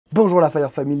Bonjour la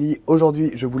Fire Family,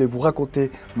 aujourd'hui je voulais vous raconter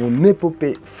mon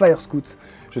épopée Fire Scout.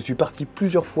 Je suis parti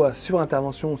plusieurs fois sur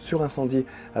intervention, sur incendie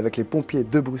avec les pompiers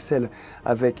de Bruxelles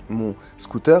avec mon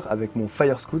scooter, avec mon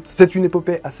Fire Scout. C'est une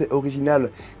épopée assez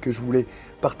originale que je voulais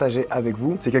partager avec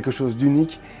vous. C'est quelque chose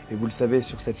d'unique et vous le savez,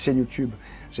 sur cette chaîne YouTube,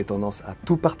 j'ai tendance à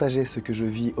tout partager ce que je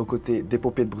vis aux côtés des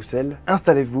pompiers de Bruxelles.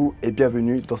 Installez-vous et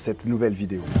bienvenue dans cette nouvelle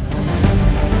vidéo.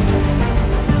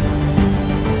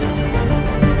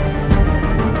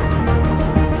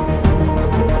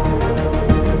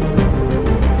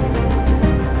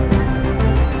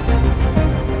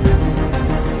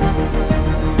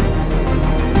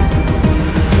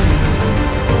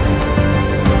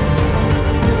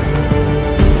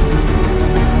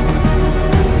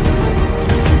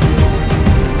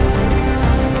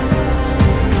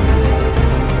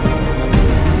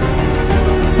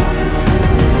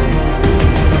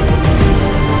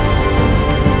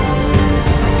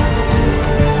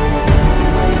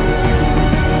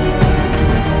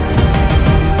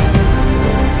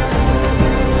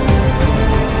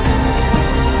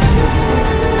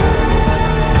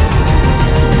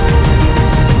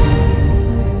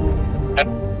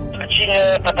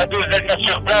 Papa 12 Delta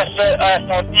sur place,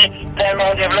 incendie,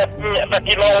 pleinement développé,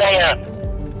 bâtiment moyen.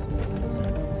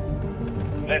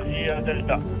 Merci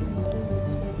Delta.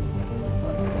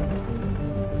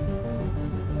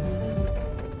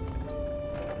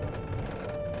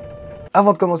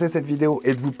 Avant de commencer cette vidéo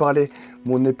et de vous parler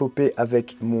mon épopée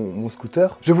avec mon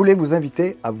scooter, je voulais vous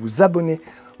inviter à vous abonner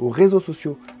aux réseaux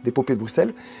sociaux des pompiers de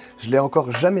Bruxelles. Je ne l'ai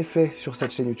encore jamais fait sur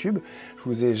cette chaîne YouTube, je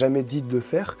vous ai jamais dit de le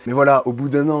faire. Mais voilà, au bout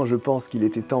d'un an, je pense qu'il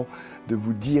était temps de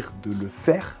vous dire de le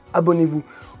faire. Abonnez-vous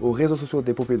aux réseaux sociaux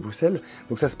des pompiers de Bruxelles.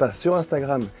 Donc ça se passe sur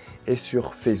Instagram et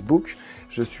sur Facebook.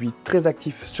 Je suis très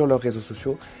actif sur leurs réseaux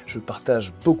sociaux. Je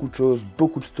partage beaucoup de choses,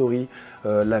 beaucoup de stories,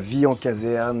 la vie en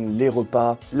caserne, les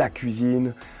repas, la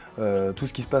cuisine, tout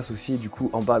ce qui se passe aussi du coup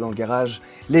en bas dans le garage,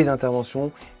 les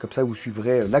interventions. Comme ça vous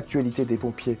suivrez l'actualité des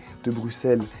pompiers de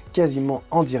Bruxelles quasiment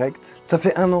en direct. Ça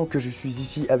fait un an que je suis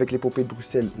ici avec les pompiers de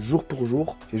Bruxelles jour pour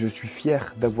jour et je suis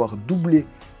fier d'avoir doublé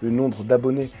le nombre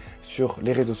d'abonnés sur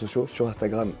les réseaux sociaux, sur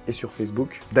Instagram et sur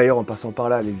Facebook. D'ailleurs, en passant par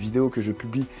là, les vidéos que je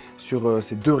publie sur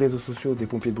ces deux réseaux sociaux des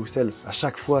pompiers de Bruxelles, à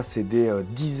chaque fois, c'est des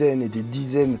dizaines et des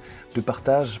dizaines de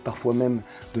partages, parfois même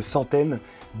de centaines,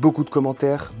 beaucoup de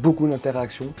commentaires, beaucoup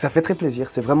d'interactions. Ça fait très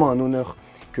plaisir, c'est vraiment un honneur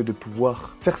que de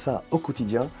pouvoir faire ça au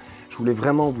quotidien. Je voulais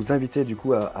vraiment vous inviter du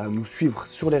coup à nous suivre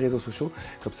sur les réseaux sociaux,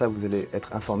 comme ça vous allez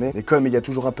être informés. Et comme il y a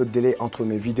toujours un peu de délai entre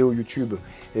mes vidéos YouTube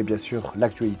et bien sûr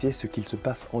l'actualité, ce qu'il se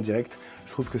passe en direct,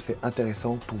 je trouve que c'est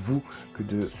intéressant pour vous que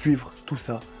de suivre tout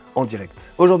ça en direct.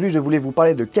 Aujourd'hui, je voulais vous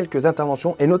parler de quelques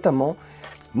interventions et notamment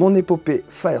mon épopée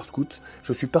Fire Scout.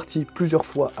 Je suis parti plusieurs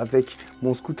fois avec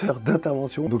mon scooter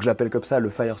d'intervention. Donc je l'appelle comme ça, le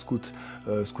Fire Scout.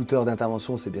 Scooter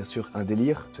d'intervention, c'est bien sûr un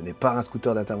délire. Ce n'est pas un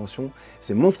scooter d'intervention,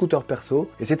 c'est mon scooter perso.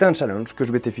 Et c'était un challenge que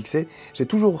je m'étais fixé. J'ai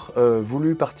toujours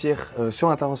voulu partir sur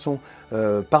intervention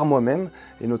par moi-même,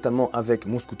 et notamment avec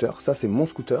mon scooter. Ça, c'est mon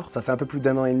scooter. Ça fait un peu plus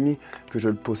d'un an et demi que je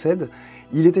le possède.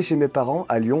 Il était chez mes parents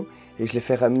à Lyon. Et je l'ai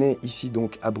fait ramener ici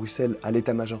donc à Bruxelles, à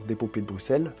l'état-major des pompiers de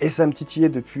Bruxelles. Et ça me titillait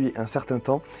depuis un certain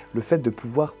temps, le fait de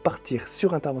pouvoir partir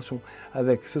sur intervention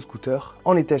avec ce scooter.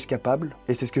 En étais-je capable?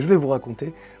 Et c'est ce que je vais vous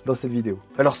raconter dans cette vidéo.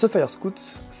 Alors ce Fire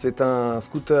Scout, c'est un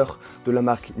scooter de la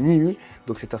marque Nous.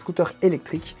 Donc c'est un scooter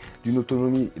électrique d'une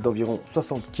autonomie d'environ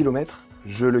 60 km.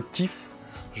 Je le kiffe.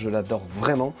 Je l'adore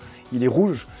vraiment. Il est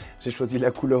rouge. J'ai choisi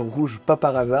la couleur rouge pas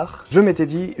par hasard. Je m'étais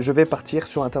dit, je vais partir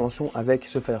sur intervention avec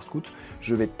ce Fire Scout.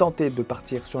 Je vais tenter de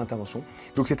partir sur intervention.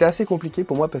 Donc c'était assez compliqué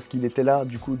pour moi parce qu'il était là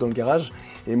du coup dans le garage.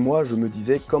 Et moi je me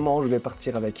disais comment je vais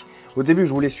partir avec. Au début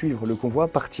je voulais suivre le convoi,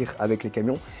 partir avec les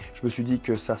camions. Je me suis dit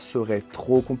que ça serait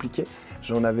trop compliqué.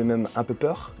 J'en avais même un peu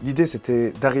peur. L'idée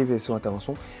c'était d'arriver sur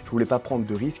intervention. Je voulais pas prendre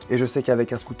de risques. Et je sais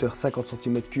qu'avec un scooter 50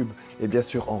 cm3 et bien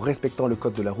sûr en respectant le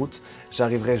code de la route,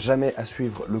 j'arriverai jamais à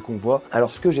suivre le convoi.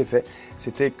 Alors ce que j'ai fait,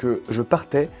 c'était que je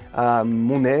partais à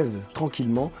mon aise,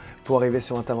 tranquillement, pour arriver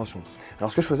sur intervention.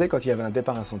 Alors ce que je faisais quand il y avait un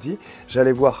départ incendie,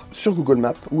 j'allais voir sur Google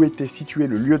Maps où était situé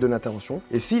le lieu de l'intervention.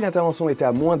 Et si l'intervention était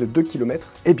à moins de 2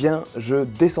 km, eh bien je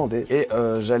descendais et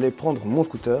j'allais prendre mon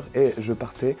scooter et je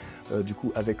partais du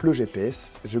coup avec le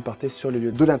GPS, je partais sur le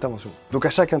lieu de l'intervention. Donc à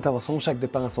chaque intervention, chaque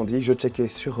départ incendie, je checkais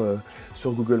sur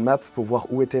Google Maps pour voir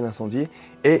où était l'incendie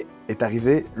et est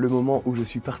arrivé le moment où je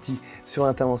suis parti sur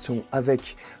l'intervention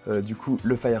avec du coup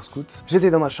le Fire Scout.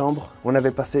 J'étais dans ma chambre, on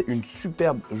avait passé une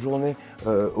superbe journée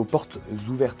aux portes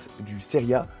ouvertes du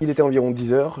Seria. Il était environ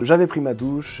 10 h, j'avais pris ma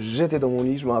douche, j'étais dans mon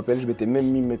lit, je me rappelle, je m'étais même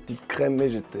mis mes petites crèmes et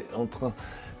j'étais en train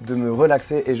de me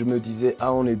relaxer et je me disais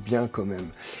ah on est bien quand même.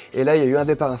 Et là il y a eu un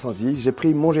départ incendie, j'ai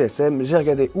pris mon GSM, j'ai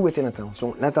regardé où était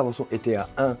l'intervention. L'intervention était à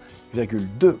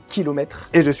 1,2 km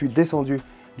et je suis descendu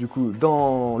du coup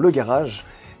dans le garage.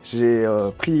 J'ai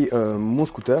pris mon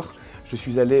scooter, je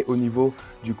suis allé au niveau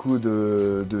du coup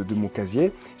de mon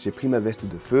casier, j'ai pris ma veste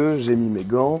de feu, j'ai mis mes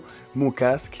gants, mon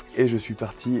casque et je suis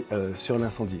parti sur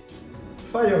l'incendie.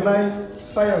 Fire life,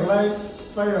 fire life,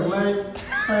 fire life,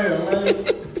 fire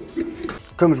life.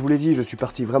 Comme je vous l'ai dit, je suis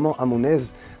parti vraiment à mon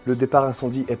aise. Le départ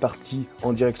incendie est parti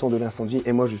en direction de l'incendie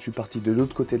et moi je suis parti de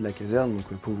l'autre côté de la caserne. Donc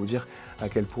pour vous dire à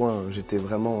quel point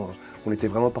on était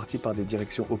vraiment partis par des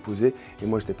directions opposées et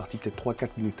moi j'étais parti peut-être 3-4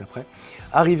 minutes après.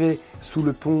 Arrivé sous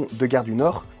le pont de Gare du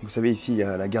Nord, vous savez ici il y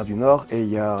a la Gare du Nord et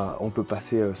on peut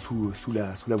passer sous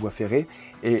la voie ferrée.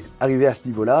 Et arrivé à ce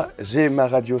niveau-là, j'ai ma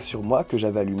radio sur moi que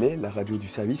j'avais allumée, la radio du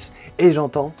service, et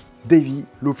j'entends Davy,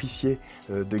 l'officier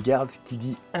de garde, qui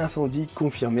dit incendie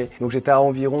confirmé. Donc j'étais à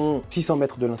environ 600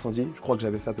 mètres de l'incendie, je crois que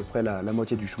j'avais fait à peu près la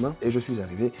moitié du chemin et je suis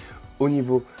arrivé au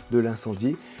niveau de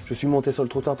l'incendie. Je suis monté sur le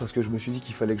trottoir parce que je me suis dit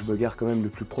qu'il fallait que je me gare quand même le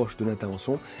plus proche de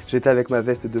l'intervention. J'étais avec ma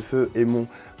veste de feu et mon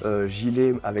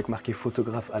gilet avec marqué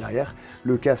photographe à l'arrière.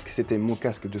 Le casque, c'était mon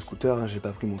casque de scooter, hein, j'ai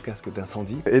pas pris mon casque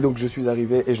d'incendie. Et donc je suis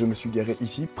arrivé et je me suis garé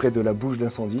ici, près de la bouche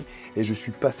d'incendie et je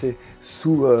suis passé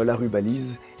sous la rue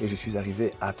Balise et je suis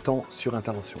arrivé à temps sur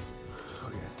intervention.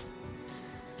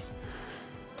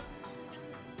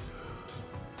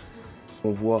 On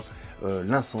voit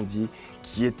l'incendie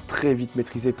qui est très vite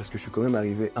maîtrisé parce que je suis quand même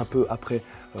arrivé un peu après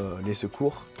les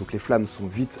secours. Donc les flammes sont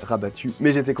vite rabattues,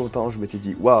 mais j'étais content, je m'étais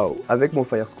dit waouh, avec mon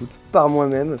fire scoot, par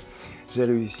moi-même, j'ai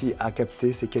réussi à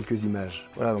capter ces quelques images.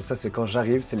 Voilà, donc ça c'est quand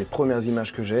j'arrive, c'est les premières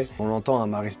images que j'ai. On l'entend à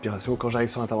ma respiration, quand j'arrive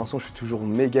sur l'intervention, je suis toujours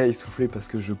méga essoufflé parce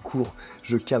que je cours,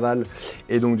 je cavale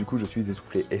et donc du coup je suis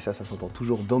essoufflé et ça s'entend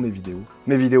toujours dans mes vidéos.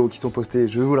 Mes vidéos qui sont postées,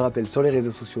 je vous le rappelle, sur les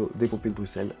réseaux sociaux des pompiers de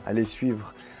Bruxelles. Allez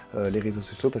suivre les réseaux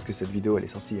sociaux parce que cette vidéo elle est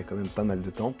sortie il y a quand même pas mal de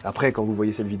temps. Après quand vous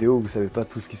voyez cette vidéo vous savez pas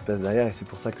tout ce qui se passe derrière et c'est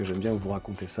pour ça que j'aime bien vous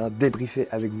raconter ça, débriefer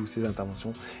avec vous ces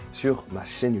interventions sur ma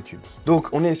chaîne YouTube. Donc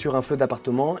on est sur un feu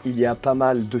d'appartement, il y a pas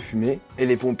mal de fumée et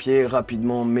les pompiers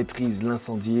rapidement maîtrisent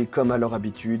l'incendie comme à leur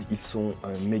habitude, ils sont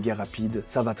méga rapides,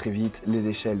 ça va très vite, les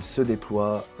échelles se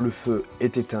déploient, le feu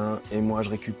est éteint et moi je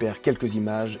récupère quelques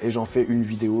images et j'en fais une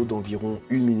vidéo d'environ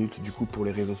 1 minute du coup pour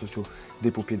les réseaux sociaux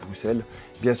des pompiers de Bruxelles.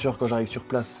 Bien sûr quand j'arrive sur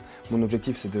place, mon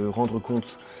objectif c'est de rendre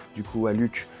compte du coup à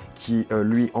Luc qui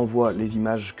lui envoie les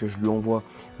images que je lui envoie,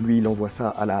 lui il envoie ça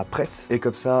à la presse et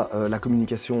comme ça la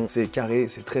communication c'est carré,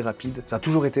 c'est très rapide. Ça a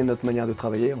toujours été notre manière de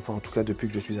travailler, enfin en tout cas depuis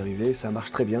que je suis arrivé, ça marche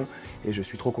très bien et je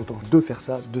suis trop content de faire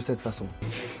ça de cette façon.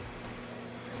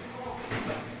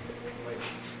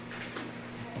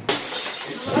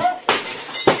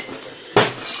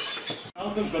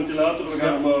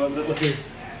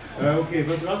 Oké,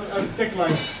 wat uit de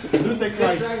tagline.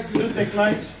 De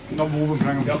tagline naar boven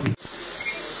brengen. Ja.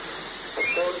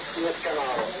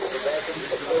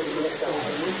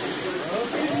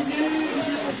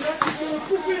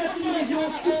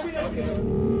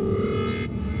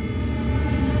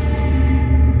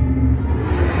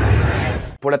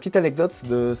 Pour la petite anecdote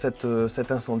de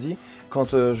cet incendie,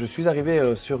 quand je suis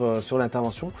arrivé sur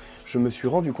l'intervention, je me suis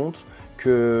rendu compte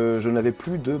que je n'avais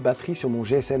plus de batterie sur mon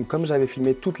GSM. Comme j'avais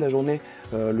filmé toute la journée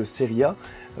le Seria,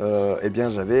 eh bien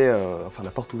j'avais enfin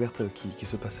la porte ouverte qui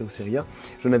se passait au Seria,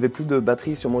 je n'avais plus de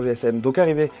batterie sur mon GSM. Donc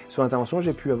arrivé sur l'intervention,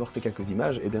 j'ai pu avoir ces quelques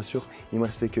images et bien sûr il me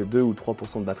restait que 2 ou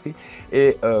 3% de batterie.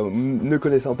 Et ne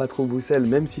connaissant pas trop Bruxelles,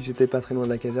 même si j'étais pas très loin de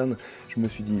la caserne, je me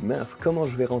suis dit mince, comment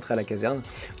je vais rentrer à la caserne?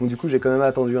 Donc du coup j'ai quand même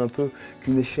attendu un peu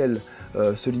qu'une échelle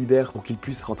se libère pour qu'il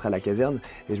puisse rentrer à la caserne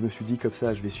et je me suis dit comme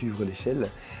ça je vais suivre l'échelle.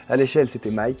 À l'échelle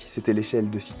c'était Mike, c'était l'échelle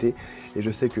de Cité et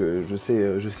je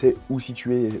sais où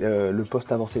situer le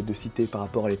poste avancé de Cité par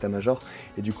rapport à l'état-major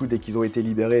et du coup dès qu'ils ont été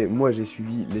libérés, moi j'ai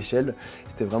suivi l'échelle.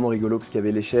 C'était vraiment rigolo parce qu'il y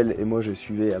avait l'échelle et moi je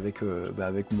suivais avec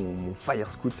mon fire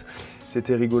scoot.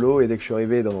 C'était rigolo et dès que je suis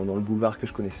arrivé dans le boulevard que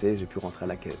je connaissais, j'ai pu rentrer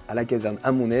à la caserne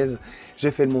à mon aise.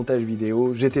 J'ai fait le montage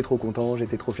vidéo, j'étais trop content,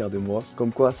 j'étais trop fier de moi.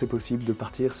 Comme quoi c'est possible de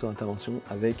partir sur intervention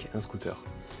avec un scooter.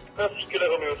 Ainsi que la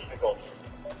Roméo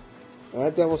 50.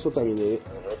 Intervention terminée.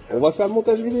 On va faire le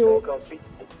montage vidéo.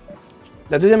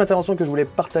 La deuxième intervention que je voulais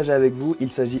partager avec vous,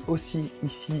 il s'agit aussi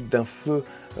ici d'un feu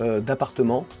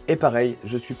d'appartement. Et pareil,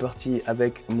 je suis parti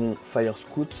avec mon Fire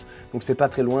Scoot. Donc c'était pas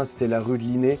très loin, c'était la rue de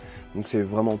Linné. Donc c'est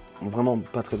vraiment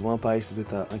pas très loin. Pareil, ça doit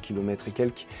être à 1 km et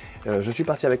quelques. Je suis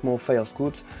parti avec mon Fire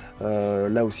Scoot.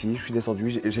 Là aussi, je suis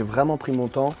descendu. J'ai vraiment pris mon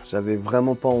temps. J'avais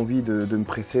vraiment pas envie de me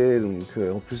presser. Donc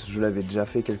en plus, je l'avais déjà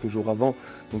fait quelques jours avant.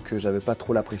 Donc j'avais pas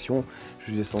trop la pression. Je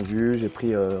suis descendu, j'ai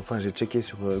pris, j'ai checké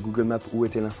sur Google Maps où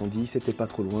était l'incendie. C'était pas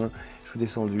trop loin. Je suis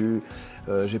descendu.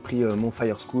 J'ai pris mon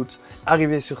Fire Scoot.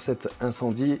 Arrivé sur cet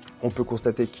incendie, on peut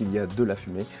constater qu'il y a de la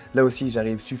fumée. Là aussi,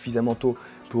 j'arrive suffisamment tôt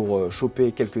pour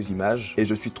choper quelques images. Et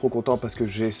je suis trop content parce que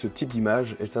j'ai ce type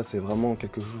d'image. Et ça, c'est vraiment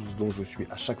quelque chose dont je suis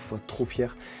à chaque fois trop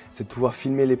fier. C'est de pouvoir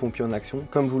filmer les pompiers en action.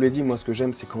 Comme je vous l'ai dit, moi, ce que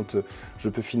j'aime, c'est quand je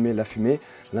peux filmer la fumée,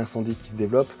 l'incendie qui se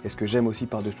développe. Et ce que j'aime aussi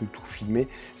par-dessus tout filmer,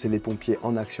 c'est les pompiers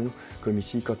en action. Comme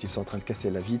ici, quand ils sont en train de casser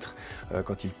la vitre,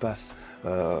 quand ils passent,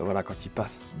 quand ils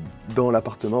passent dans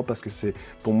l'appartement, parce que c'est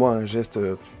pour moi un geste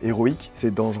héroïque,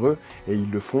 c'est dangereux et ils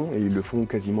le font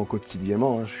quasiment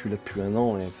quotidiennement. Hein. Je suis là depuis 1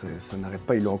 an et ça n'arrête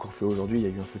pas, ils l'ont encore fait aujourd'hui, il y a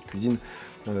eu un feu de cuisine,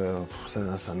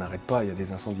 ça n'arrête pas, il y a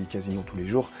des incendies quasiment tous les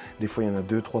jours, des fois il y en a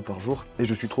 2, 3 par jour et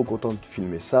je suis trop content de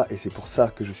filmer ça et c'est pour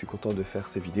ça que je suis content de faire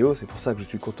ces vidéos, c'est pour ça que je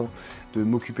suis content de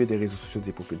m'occuper des réseaux sociaux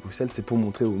des pompiers de Bruxelles, c'est pour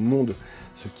montrer au monde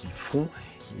ce qu'ils font.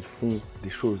 Ils font des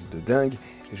choses de dingue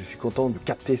et je suis content de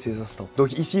capter ces instants.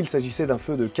 Donc ici, il s'agissait d'un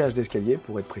feu de cage d'escalier,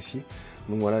 pour être précis.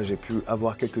 Donc voilà, j'ai pu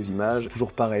avoir quelques images.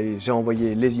 Toujours pareil, j'ai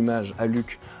envoyé les images à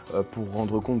Luc pour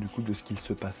rendre compte du coup de ce qu'il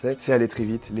se passait. C'est allé très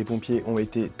vite, les pompiers ont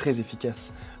été très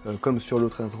efficaces, comme sur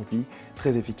l'autre incendie,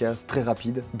 très efficaces, très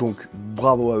rapides. Donc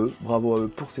bravo à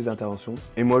eux pour ces interventions.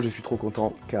 Et moi je suis trop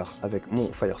content car avec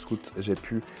mon Fire Scoot, j'ai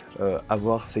pu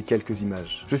avoir ces quelques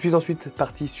images. Je suis ensuite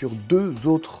parti sur 2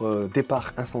 autres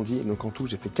départs incendies. Donc en tout,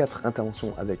 j'ai fait 4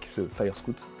 interventions avec ce Fire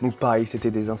Scoot. Donc pareil,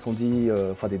 c'était des incendies,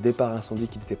 des départs incendies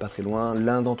qui n'étaient pas très loin.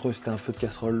 L'un d'entre eux, c'était un feu de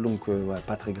casserole, donc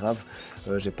pas très grave.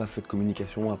 J'ai pas fait de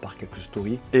communication à part quelques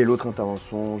stories. Et l'autre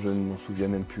intervention, je ne m'en souviens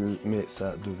même plus, mais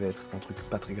ça devait être un truc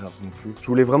pas très grave non plus. Je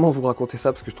voulais vraiment vous raconter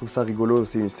ça parce que je trouve ça rigolo.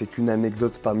 C'est qu'une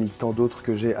anecdote parmi tant d'autres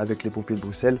que j'ai avec les pompiers de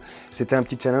Bruxelles. C'était un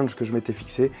petit challenge que je m'étais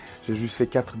fixé. J'ai juste fait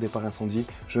 4 départs incendies.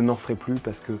 Je n'en ferai plus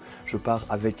parce que je pars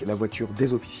avec la voiture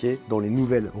des officiers dans les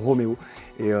nouvelles Roméo.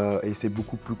 Et c'est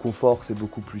beaucoup plus confort, c'est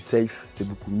beaucoup plus safe, c'est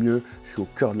beaucoup mieux. Je suis au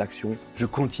cœur de l'action. Je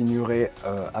continuerai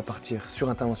à partir sur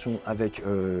intervention avec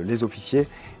les officiers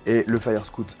et le Fire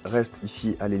Scoot reste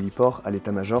ici à l'héliport, à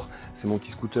l'état-major. C'est mon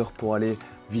petit scooter pour aller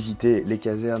visiter les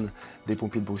casernes des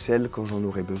pompiers de Bruxelles quand j'en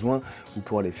aurai besoin ou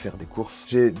pour aller faire des courses.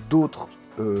 J'ai d'autres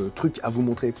trucs à vous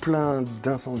montrer, plein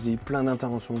d'incendies, plein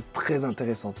d'interventions très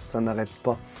intéressantes, ça n'arrête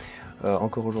pas.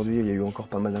 Encore aujourd'hui, il y a eu encore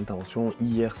pas mal d'interventions.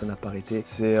 Hier, ça n'a pas arrêté.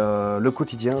 C'est le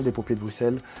quotidien des pompiers de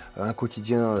Bruxelles. Un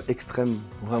quotidien extrême,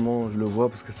 vraiment, je le vois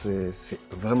parce que c'est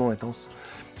vraiment intense.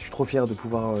 Je suis trop fier de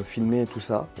pouvoir filmer tout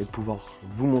ça et de pouvoir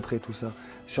vous montrer tout ça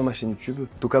sur ma chaîne YouTube.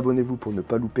 Donc abonnez-vous pour ne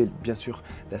pas louper, bien sûr,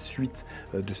 la suite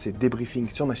de ces débriefings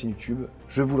sur ma chaîne YouTube.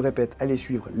 Je vous le répète, allez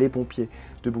suivre les pompiers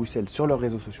de Bruxelles sur leurs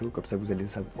réseaux sociaux. Comme ça, vous allez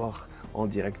savoir en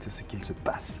direct ce qu'il se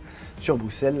passe sur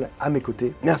Bruxelles à mes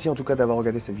côtés. Merci en tout cas d'avoir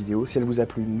regardé cette vidéo. Si elle vous a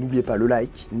plu, n'oubliez pas le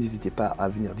like. N'hésitez pas à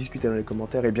venir discuter dans les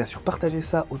commentaires et bien sûr partagez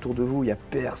ça autour de vous. Il n'y a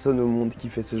personne au monde qui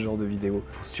fait ce genre de vidéo. Il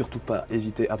ne faut surtout pas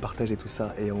hésiter à partager tout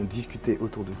ça et à en discuter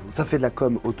autour de vous. Ça fait de la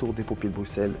com autour des pompiers de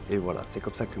Bruxelles et voilà, c'est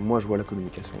comme ça que moi je vois la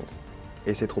communication.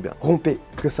 Et c'est trop bien. Rompez,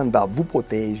 que Sainte-Barbe vous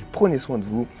protège, prenez soin de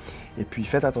vous et puis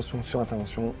faites attention sur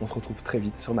intervention. On se retrouve très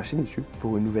vite sur ma chaîne YouTube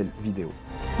pour une nouvelle vidéo.